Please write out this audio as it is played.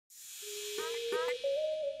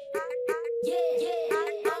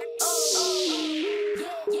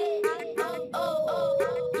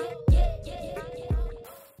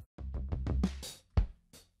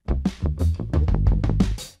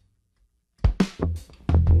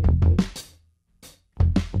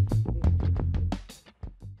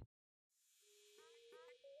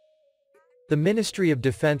The Ministry of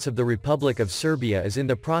Defense of the Republic of Serbia is in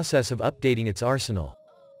the process of updating its arsenal.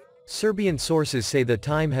 Serbian sources say the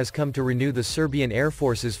time has come to renew the Serbian Air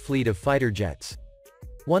Force's fleet of fighter jets.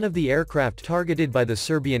 One of the aircraft targeted by the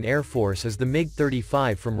Serbian Air Force is the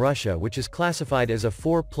MiG-35 from Russia, which is classified as a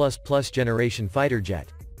 4++ generation fighter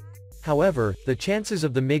jet. However, the chances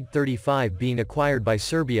of the MiG-35 being acquired by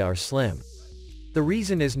Serbia are slim. The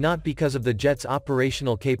reason is not because of the jet's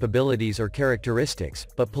operational capabilities or characteristics,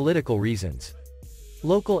 but political reasons.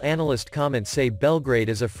 Local analyst comments say Belgrade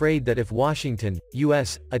is afraid that if Washington,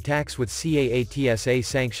 U.S., attacks with CAATSA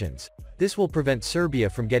sanctions, this will prevent Serbia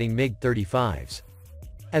from getting MiG-35s.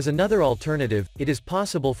 As another alternative, it is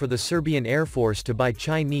possible for the Serbian Air Force to buy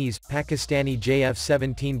Chinese, Pakistani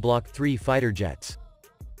JF-17 Block 3 fighter jets.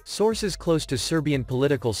 Sources close to Serbian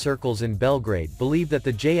political circles in Belgrade believe that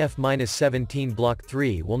the JF-17 Block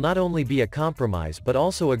 3 will not only be a compromise but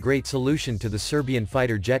also a great solution to the Serbian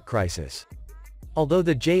fighter jet crisis. Although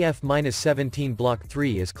the JF-17 Block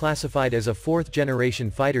 3 is classified as a fourth-generation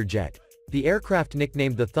fighter jet, the aircraft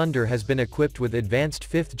nicknamed the Thunder has been equipped with advanced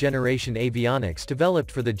fifth-generation avionics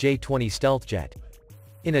developed for the J-20 stealth jet.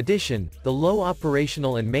 In addition, the low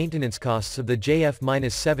operational and maintenance costs of the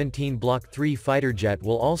JF-17 Block 3 fighter jet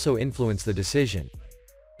will also influence the decision.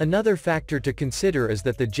 Another factor to consider is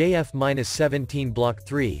that the JF-17 Block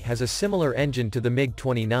 3 has a similar engine to the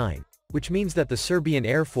MiG-29, which means that the Serbian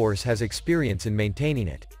Air Force has experience in maintaining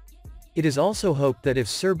it. It is also hoped that if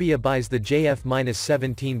Serbia buys the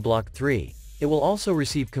JF-17 Block 3, it will also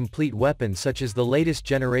receive complete weapons such as the latest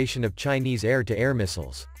generation of Chinese air-to-air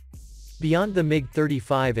missiles. Beyond the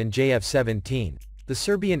MiG-35 and JF-17, the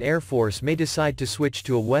Serbian Air Force may decide to switch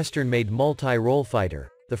to a Western-made multi-role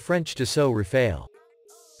fighter, the French Dassault Rafale.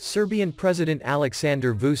 Serbian President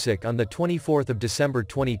Aleksandar Vučić on 24 December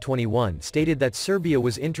 2021 stated that Serbia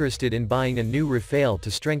was interested in buying a new Rafale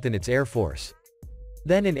to strengthen its air force.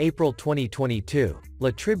 Then in April 2022,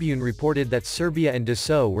 La Tribune reported that Serbia and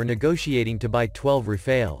Dassault were negotiating to buy 12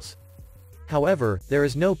 Rafales. However, there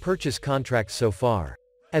is no purchase contract so far.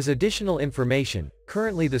 As additional information,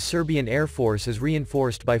 currently the Serbian Air Force is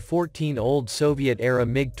reinforced by 14 old Soviet-era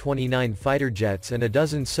MiG-29 fighter jets, and a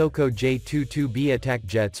dozen Sukhoi J-22B attack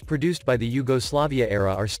jets produced by the Yugoslavia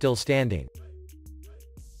era are still standing.